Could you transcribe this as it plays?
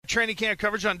training camp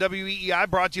coverage on WEEI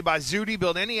brought to you by Zudy.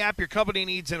 Build any app your company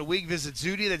needs in a week. Visit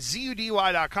Zudy. That's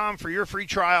ZUDY.com for your free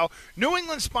trial. New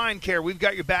England Spine Care. We've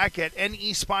got your back at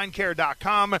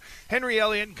NESpinecare.com. Henry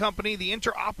Elliott and Company, the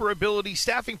interoperability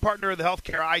staffing partner of the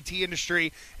healthcare IT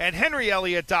industry at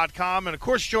HenryElliott.com. And, of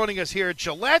course, joining us here at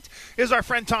Gillette is our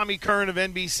friend Tommy Kern of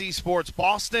NBC Sports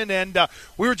Boston. And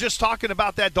we were just talking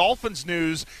about that Dolphins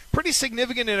news. Pretty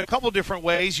significant in a couple different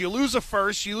ways. You lose a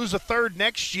first, you lose a third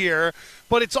next year,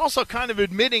 but it's also kind of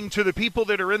admitting to the people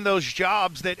that are in those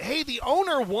jobs that, hey, the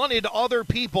owner wanted other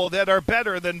people that are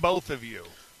better than both of you.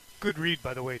 Good read,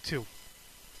 by the way, too.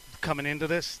 Coming into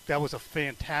this, that was a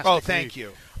fantastic read. Thank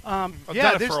you. I've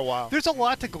done it for a while. There's a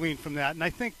lot to glean from that, and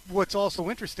I think what's also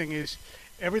interesting is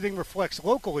everything reflects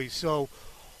locally. So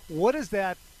what does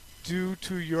that do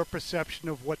to your perception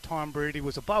of what Tom Brady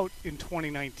was about in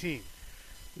 2019?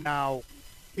 Now,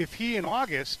 if he in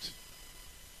August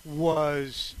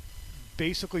was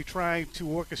basically trying to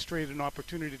orchestrate an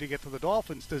opportunity to get to the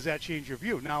Dolphins, does that change your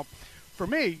view? Now, for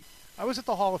me, I was at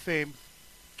the Hall of Fame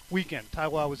weekend. Ty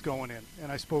Law was going in,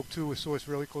 and I spoke to a source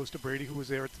really close to Brady who was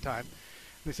there at the time.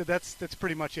 And they said that's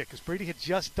pretty much it, because Brady had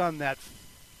just done that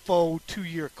faux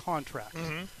 2-year contract,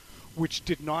 which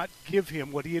did not give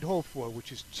him what he had hoped for,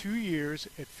 which is 2 years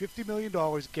at $50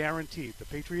 million guaranteed. The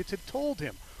Patriots had told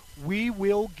him, we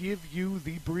will give you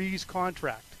the Breeze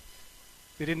contract.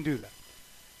 They didn't do that.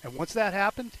 And once that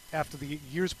happened, after the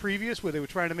years previous where they were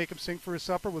trying to make him sing for his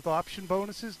supper with option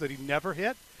bonuses that he never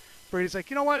hit, Brady's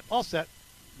like, you know what, all set.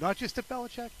 Not just at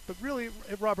Belichick, but really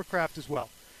at Robert Kraft as well.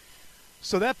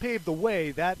 So that paved the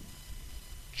way. That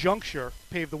juncture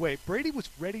paved the way. Brady was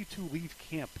ready to leave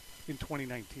camp in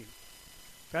 2019.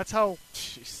 That's how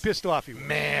pissed off he was.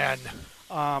 Man.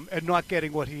 And not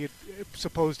getting what he had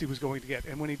supposed he was going to get.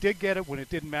 And when he did get it, when it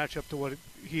didn't match up to what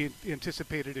he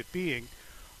anticipated it being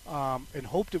and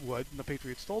hoped it would, and the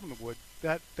Patriots told him it would,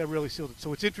 that really sealed it.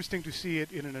 So it's interesting to see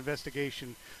it in an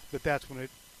investigation that's when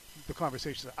the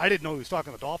conversation. I didn't know he was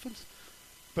talking to the Dolphins,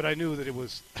 but I knew that it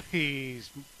was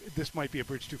this might be a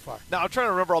bridge too far. Now, I'm trying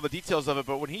to remember all the details of it,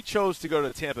 but when he chose to go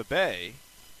to Tampa Bay,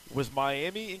 was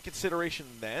Miami in consideration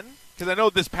then? Because I know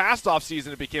this past offseason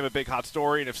it became a big hot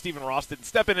story, and if Stephen Ross didn't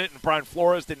step in it and Brian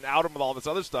Flores didn't out him with all this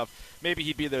other stuff, maybe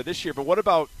he'd be there this year. But what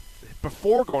about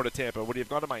before going to Tampa? Would he have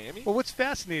gone to Miami? Well, what's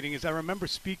fascinating is I remember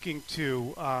speaking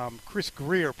to Chris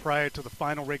Greer prior to the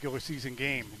final regular season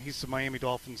game. He's the Miami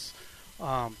Dolphins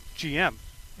GM,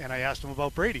 and I asked him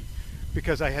about Brady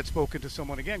because I had spoken to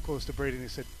someone again close to Brady, and they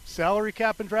said, salary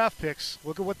cap and draft picks,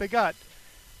 look at what they got.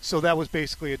 So that was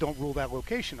basically a don't rule that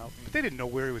location out. But they didn't know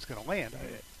where he was going to land.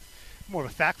 More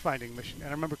of a fact-finding mission. And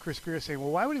I remember Chris Greer saying,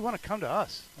 well, why would he want to come to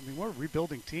us? I mean, we're a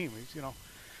rebuilding team.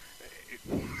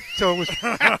 So it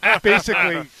was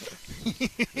basically,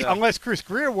 unless Chris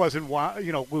Greer wasn't,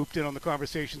 looped in on the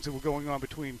conversations that were going on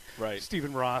between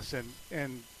Stephen Ross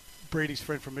and Brady's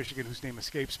friend from Michigan, whose name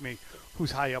escapes me,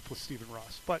 who's high up with Stephen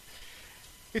Ross. But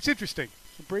it's interesting.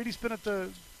 Brady's been at the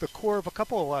core of a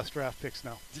couple of last draft picks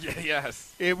now. Yeah,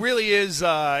 yes. It really is.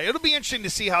 It'll be interesting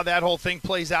to see how that whole thing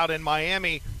plays out in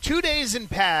Miami. 2 days in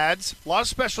pads, a lot of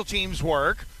special teams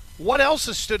work. What else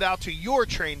has stood out to your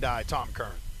trained eye, Tom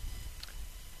Kern?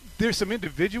 There's some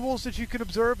individuals that you can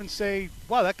observe and say,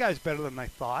 wow, that guy's better than I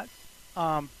thought.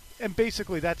 And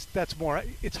basically that's more.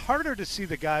 It's harder to see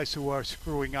the guys who are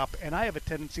screwing up. And I have a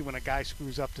tendency when a guy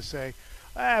screws up to say,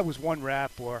 it was one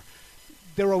rep, or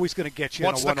they're always going to get you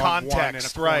What's in a one-on-one the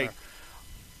context, in a corner. right?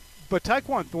 But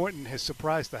Tyquan Thornton has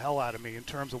surprised the hell out of me in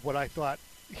terms of what I thought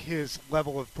his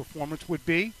level of performance would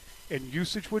be and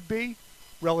usage would be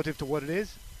relative to what it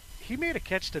is. He made a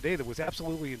catch today that was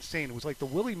absolutely insane. It was like the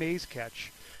Willie Mays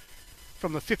catch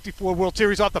from the 54 World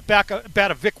Series off the bat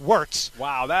of Vic Wertz.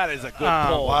 Wow, that is a good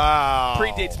pull. Wow.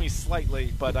 Predates me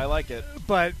slightly, but I like it.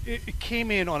 But it came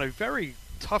in on a very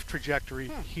tough trajectory.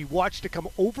 He watched it come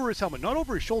over his helmet, not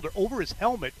over his shoulder, over his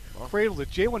helmet, cradled it.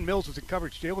 Jalen Mills was in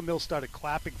coverage. Jalen Mills started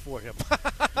clapping for him.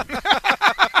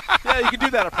 Yeah, you can do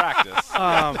that at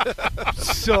practice.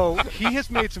 So he has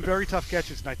made some very tough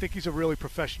catches, and I think he's a really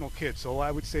professional kid. So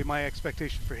I would say my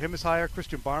expectation for him is higher.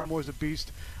 Christian Barmore is a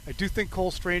beast. I do think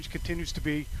Cole Strange continues to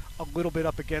be a little bit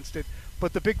up against it.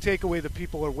 But the big takeaway that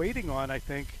people are waiting on, I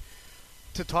think,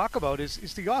 to talk about is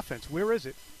the offense. Where is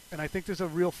it? And I think there's a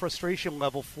real frustration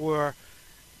level for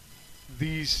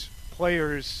these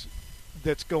players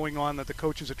that's going on that the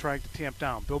coaches are trying to tamp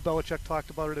down. Bill Belichick talked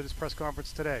about it at his press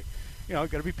conference today. Got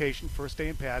to be patient. First day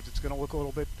in pads, it's going to look a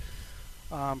little bit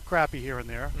crappy here and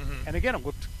there. Mm-hmm. And again, it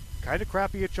looked kind of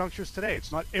crappy at junctures today.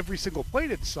 It's not every single play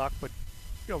didn't suck, but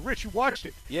Rich, you watched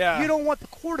it. Yeah. You don't want the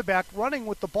quarterback running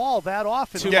with the ball that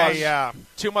often.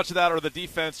 Too much of that, or the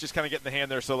defense just kind of getting the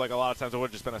hand there. So, like, a lot of times it would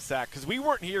have just been a sack. Because we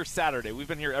weren't here Saturday. We've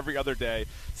been here every other day.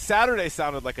 Saturday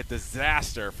sounded like a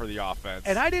disaster for the offense.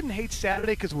 And I didn't hate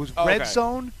Saturday because it was red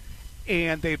zone,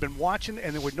 and they had been watching,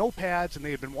 and there were no pads, and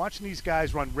they had been watching these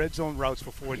guys run red zone routes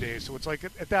for 4 days. So it's like,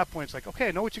 at that point, it's like, okay,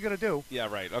 I know what you're going to do. Yeah,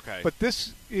 right, okay. But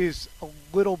this is a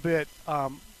little bit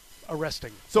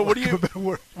arresting. So what do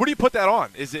you put that on?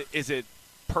 Is it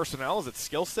personnel? Is it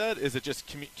skill set? Is it just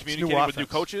communicating with new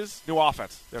coaches? New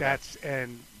offense. Okay.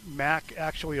 And Mac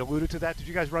actually alluded to that. Did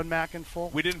you guys run Mac in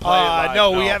full? We didn't play it live,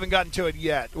 no, we haven't gotten to it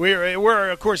yet. We're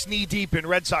of course knee deep in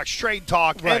Red Sox trade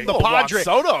talk, and the Padres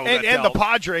and the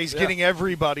Padres getting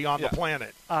everybody on the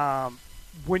planet.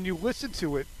 When you listen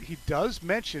to it, he does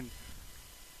mention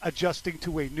adjusting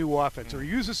to a new offense, or he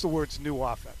uses the words new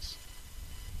offense.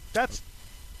 That's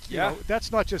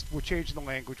that's not just we're changing the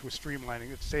language, we're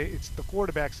streamlining. It's the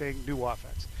quarterback saying new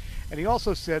offense. And he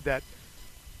also said that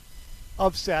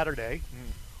of Saturday,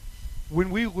 when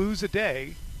we lose a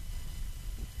day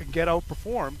and get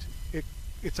outperformed,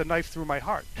 it's a knife through my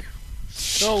heart.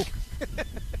 So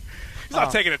he's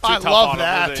not taking it too tough love on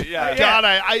that. him, is he? Yeah.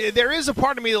 God, there is a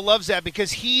part of me that loves that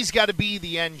because he's got to be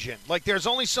the engine. Like, there's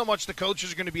only so much the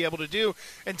coaches are going to be able to do.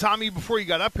 And, Tommy, before you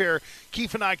got up here,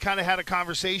 Keith and I kind of had a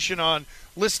conversation on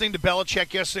listening to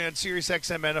Belichick yesterday on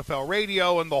SiriusXM NFL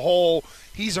Radio and the whole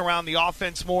he's around the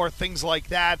offense more, things like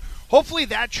that. Hopefully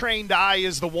that trained eye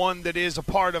is the one that is a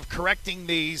part of correcting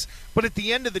these. But at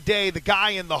the end of the day, the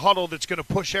guy in the huddle that's going to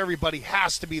push everybody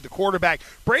has to be the quarterback.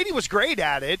 Brady was great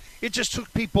at it. It just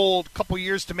took people a couple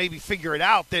years to maybe figure it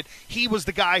out that he was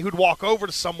the guy who'd walk over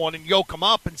to someone and yoke him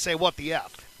up and say, what the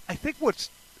F? I think what's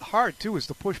hard, too, is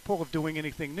the push-pull of doing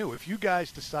anything new. If you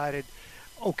guys decided,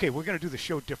 okay, we're going to do the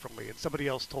show differently, and somebody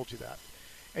else told you that,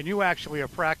 and you actually are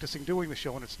practicing doing the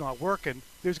show and it's not working,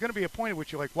 there's going to be a point at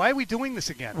which you're like, why are we doing this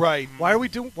again? Right. Why are we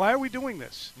doing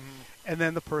this? And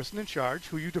then the person in charge,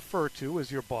 who you defer to as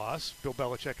your boss, Bill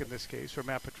Belichick in this case, or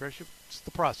Matt Patricia, it's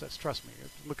the process, trust me.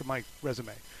 Look at my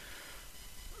resume.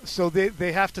 So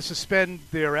they have to suspend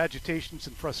their agitations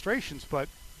and frustrations, but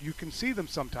you can see them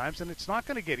sometimes, and it's not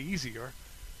going to get easier.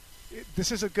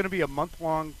 This isn't going to be a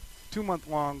month-long,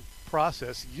 2-month-long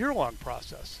process, year-long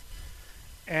process.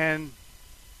 And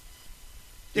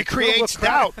it creates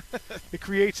doubt. It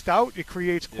creates doubt. It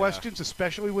creates questions,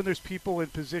 especially when there's people in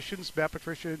positions, Matt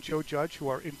Patricia and Joe Judge, who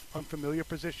are in unfamiliar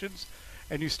positions.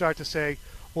 And you start to say,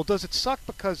 well, does it suck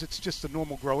because it's just the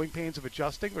normal growing pains of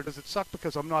adjusting, or does it suck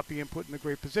because I'm not being put in a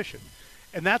great position?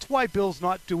 And that's why Bill's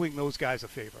not doing those guys a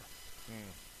favor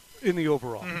in the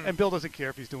overall. And Bill doesn't care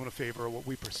if he's doing a favor or what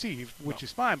we perceive, which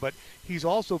is fine. But he's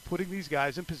also putting these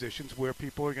guys in positions where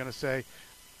people are going to say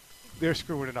they're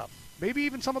screwing it up. Maybe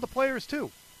even some of the players, too.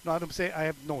 Not to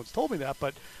say no one's told me that,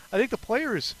 but I think the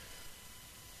players,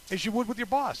 as you would with your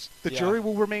boss, the jury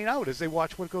will remain out as they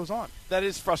watch what goes on. That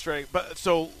is frustrating. But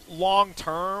so long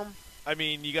term, I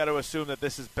mean, you got to assume that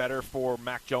this is better for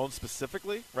Mac Jones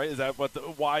specifically, right? Is that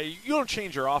why you don't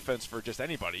change your offense for just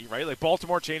anybody, right? Like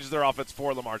Baltimore changes their offense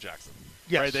for Lamar Jackson.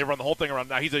 Yes. Right? They run the whole thing around.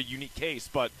 Now he's a unique case,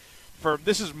 but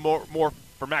this is more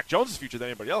for Mac Jones' future than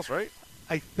anybody else, right?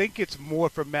 I think it's more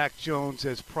for Mac Jones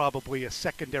as probably a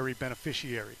secondary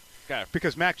beneficiary. Okay.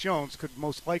 Because Mac Jones could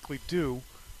most likely do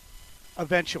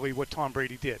eventually what Tom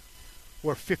Brady did,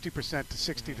 or 50% to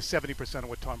 60 to 70% of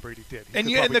what Tom Brady did. And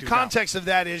the context of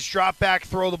that is drop back,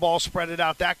 throw the ball, spread it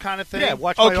out, that kind of thing? Yeah,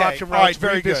 watch my option routes, all right,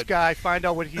 very read good. this guy, find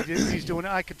out what he's doing.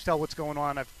 I can tell what's going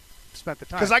on. I've spent the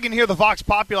time. Because I can hear the Vox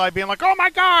Populi being like, oh, my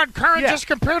God, Curran just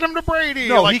compared him to Brady.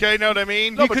 No, you know what I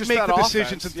mean? He could make the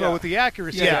decisions and throw with the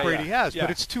accuracy that Brady has, yeah.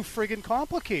 but it's too friggin'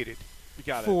 complicated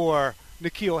for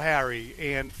N'Keal Harry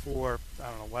and for, I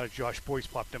don't know, a lot of Josh Boyce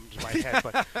popped into my head.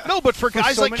 But no, but for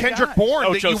guys so like Kendrick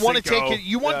Bourne, that you want to take it,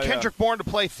 you want Kendrick Bourne to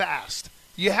play fast.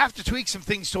 You have to tweak some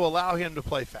things to allow him to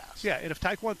play fast. Yeah, and if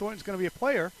Tyquan Thornton's going to be a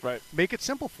player, right, make it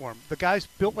simple for him. The guy's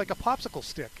built like a popsicle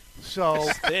stick. So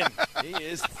thin. He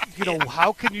is thin. You know,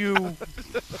 how can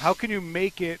you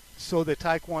make it so that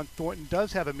Tyquan Thornton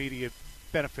does have immediate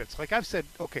benefits? Like I've said,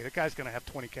 okay, the guy's going to have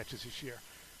 20 catches this year.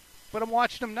 But I'm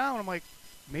watching him now, and I'm like,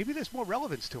 maybe there's more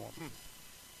relevance to him.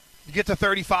 You get to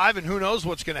 35, and who knows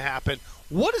what's going to happen.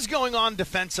 What is going on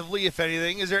defensively, if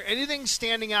anything? Is there anything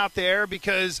standing out there?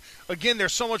 Because, again,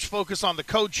 there's so much focus on the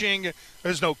coaching.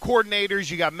 There's no coordinators.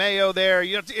 You got Mayo there.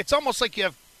 It's almost like you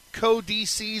have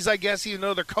co-DCs, I guess, even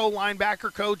though they're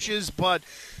co-linebacker coaches. But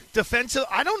defensive,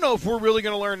 I don't know if we're really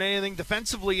going to learn anything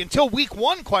defensively until week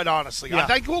 1, quite honestly. Yeah. I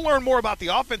think we'll learn more about the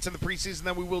offense in the preseason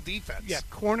than we will defense. Yeah,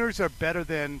 corners are better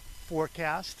than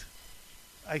forecast,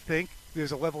 I think.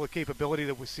 There's a level of capability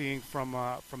that we're seeing from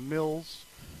Mills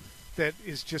that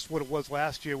is just what it was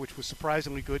last year, which was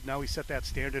surprisingly good. Now he set that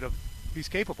standard of he's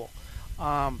capable.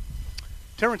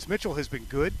 Terrence Mitchell has been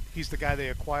good. He's the guy they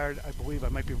acquired, I believe. I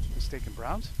might be mistaken.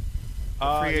 Browns?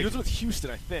 He was with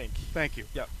Houston, I think. Thank you.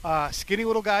 Yep. Skinny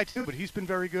little guy, too, but he's been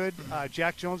very good.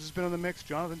 Jack Jones has been in the mix.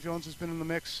 Jonathan Jones has been in the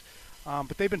mix.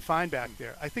 But they've been fine back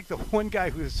there. I think the one guy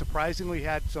who has surprisingly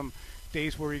had some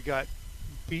days where he got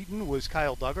beaten was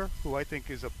Kyle Duggar, who I think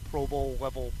is a Pro Bowl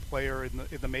level player in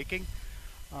the making.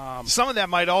 Some of that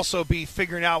might also be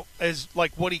figuring out as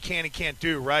like what he can and can't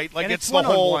do, right? Like and it's the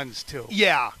one-on-ones whole ones too.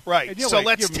 Yeah, right. And, you know, so like,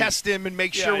 let's you're test him and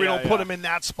make sure we don't put him in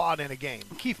that spot in a game.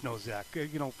 Keith knows that.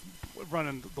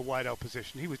 Running the wideout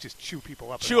position, he would just chew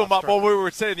people up. Chew them up. Well, we were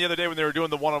saying the other day when they were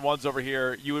doing the one-on-ones over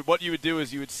here, what you would do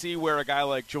is you would see where a guy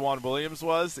like Jawan Williams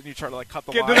was, and you try to like cut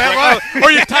the line,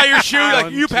 or you tie your shoe,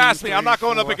 like you pass me. I'm not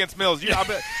going up against Mills.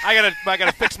 I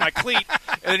gotta fix my cleat,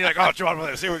 and then you're like, oh, Jawan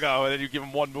Williams, here we go, and then you give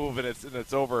him one move and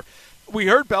it's over. We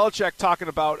heard Belichick talking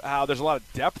about how there's a lot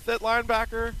of depth at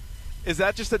linebacker. Is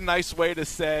that just a nice way to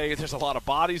say there's a lot of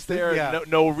bodies there? Yeah.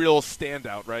 No real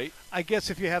standout, right? I guess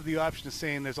if you have the option of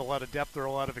saying there's a lot of depth or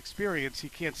a lot of experience, he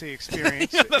can't say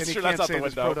experience, yeah, and he true. can't That's say out the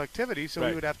there's window. productivity, so Right.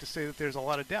 he would have to say that there's a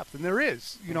lot of depth. And there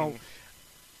is.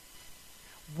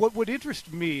 What would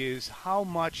interest me is how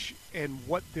much and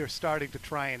what they're starting to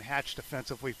try and hatch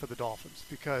defensively for the Dolphins,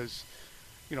 because,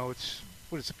 it's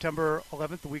September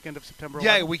 11th, the weekend of September 11th?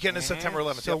 Yeah, weekend of September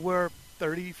 11th. So we're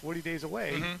 30, 40 days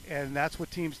away, Mm-hmm. and that's what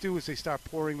teams do is they start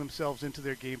pouring themselves into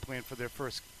their game plan for their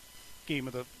first game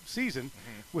of the season,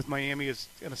 with Miami as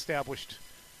an established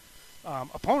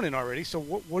opponent already. So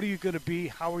what are you going to be?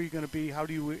 How are you going to be? How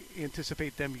do you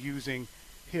anticipate them using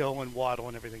Hill and Waddle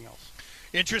and everything else?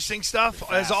 Interesting stuff,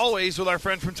 as always, with our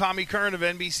friend from Tommy Kern of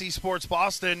NBC Sports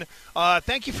Boston.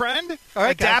 Thank you, friend. All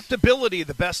right, Adaptability,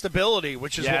 the best ability,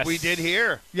 which is what Yes. we did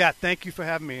here. Yeah, thank you for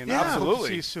having me. And Yeah. I hope to Absolutely.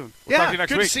 see you soon. We'll talk to you next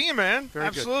good week. to see you, man. Very good.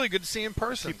 Absolutely good to see you in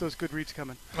person. Keep those good reads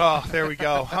coming. Oh, there we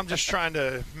go. I'm just trying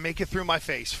to make it through my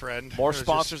face, friend. More There's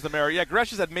sponsors, the merrier. Yeah, Gresh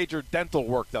has had major dental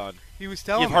work done. He was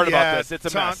telling You've me. heard about this. It's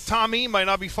a mess. Tommy might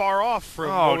not be far off from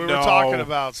Oh, what we were no. talking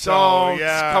about. So, Don't.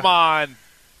 yeah. Come on.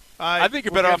 I think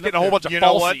you're better we're off getting a whole bunch of You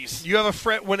know what? falsies. You have a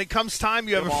friend. When it comes time,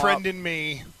 you have Give a him friend up. in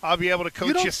me. I'll be able to coach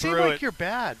You don't you seem through like it. you're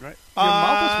bad, right? Uh, Your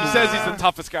mouth is He moving. says he's the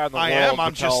toughest guy in the I world. am. I'm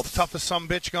with just pelts. the toughest some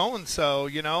bitch going. So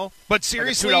But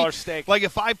seriously, $2 steak. like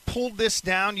if I pulled this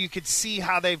down, you could see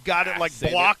how they've got it like save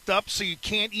it. blocked up, so you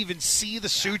can't even see the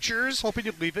sutures, Hoping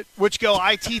you'd leave it. which go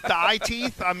eye teeth to eye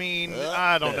teeth. I mean,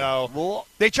 I don't know.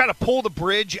 They try to pull the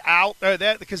bridge out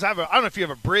because I don't know if you have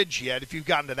a bridge yet. If you've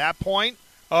gotten to that point,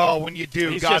 when you do,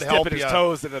 He's God just help dipping you. his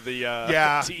toes into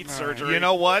the teeth surgery. You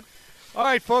know what? All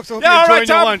right, folks. I hope Yeah, you're all right, enjoying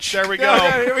your Tom. lunch. There we go.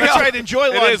 Yeah, here we That's go. right. Enjoy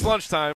It lunch. is lunchtime.